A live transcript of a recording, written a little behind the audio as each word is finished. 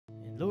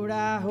Lord,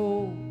 I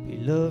hope you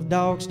love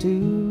dogs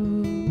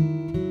too.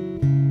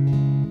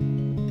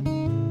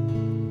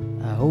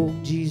 I hope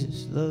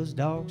Jesus loves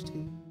dogs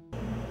too.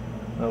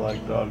 I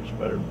like dogs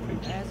better than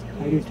people.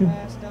 I do too.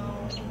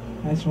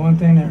 That's one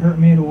thing that hurt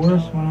me the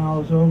worst when I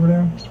was over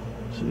there.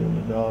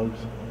 Seeing the dogs.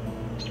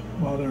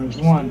 Well, there was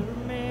one.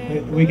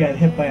 We got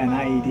hit by an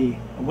IED.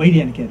 We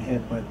didn't get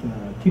hit, but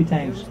 2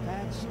 times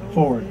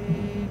forward.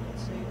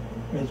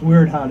 It's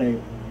weird how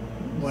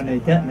when they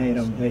detonate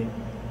them, they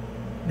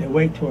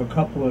wait till a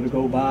couple to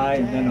go by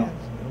and then they'll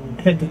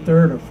hit the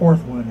 3rd or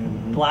 4th one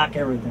and block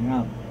everything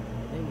up.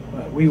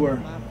 But we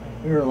were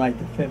like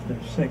the 5th or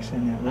 6th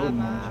in that road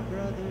march.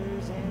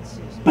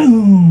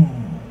 Boom!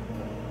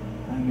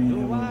 I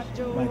mean, it was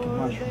like a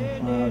mushroom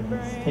cloud.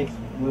 It takes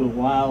a little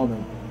while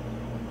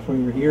for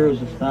your ears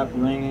to stop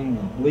ringing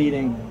and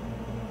bleeding,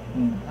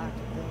 and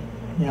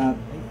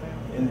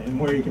and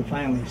where you can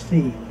finally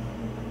see.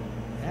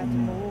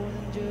 And,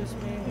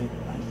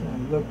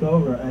 I looked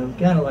over. I was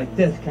kind of like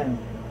this, kind of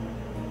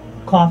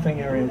coughing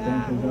everything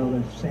because all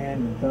the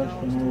sand and dust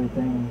and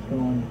everything was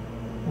going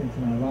into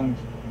my lungs.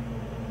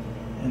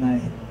 And I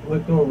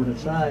looked over the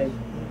side,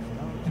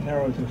 and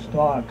there was this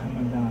dog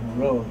coming down the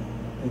road.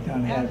 It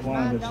kind of had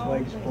one of its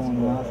legs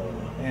blown off,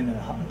 and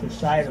the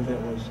side of it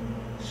was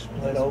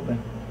split open.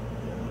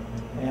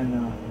 And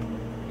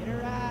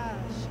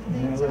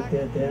I looked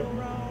at that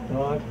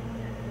dog,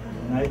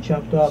 and I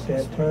jumped off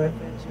that turret,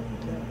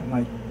 and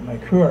my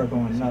crew are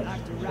going nuts,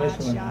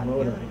 especially when the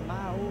loader,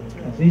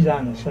 because he's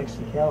on the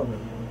 60 caliber.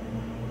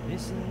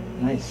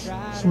 And I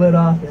slid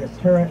off that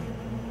turret,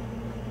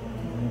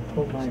 and I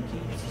pulled my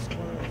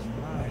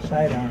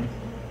sidearm,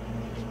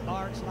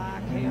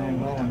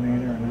 and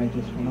 9mm, and I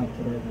just went up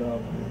to that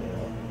dog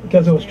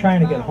because it was trying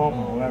to get home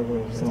or whatever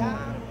it was doing,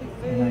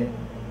 and I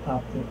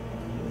popped it,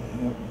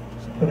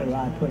 put it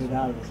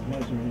out of its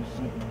misery.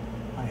 So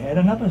I had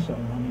an episode.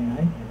 I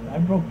mean, I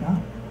broke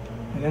down.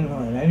 I didn't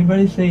let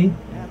anybody see.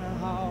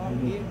 I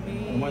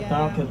went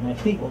down because my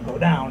feet will go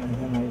down, and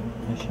then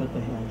I shut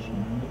the hatch.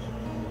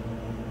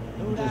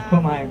 And just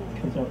put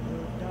because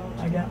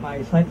I got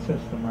my sight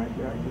system right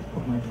here. I just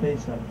put my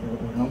face up there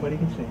where nobody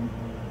can see me.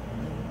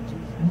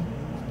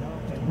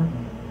 It hurt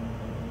me.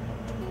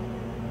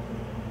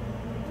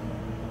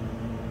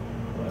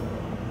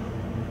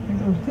 I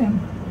think it was Tim.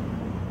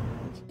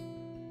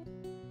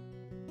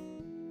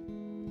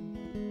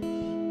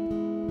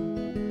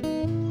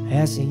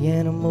 Ask the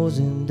animals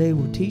and they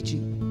will teach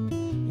you.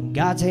 In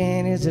God's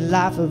hand is the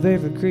life of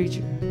every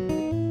creature,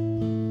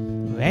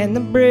 and the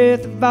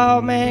breath of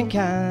all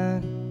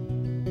mankind.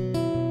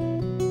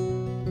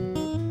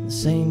 The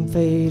same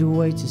fate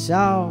awaits us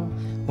all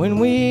when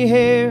we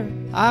hear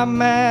our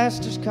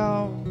Master's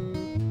call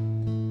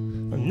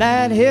from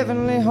that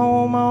heavenly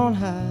home on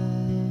high.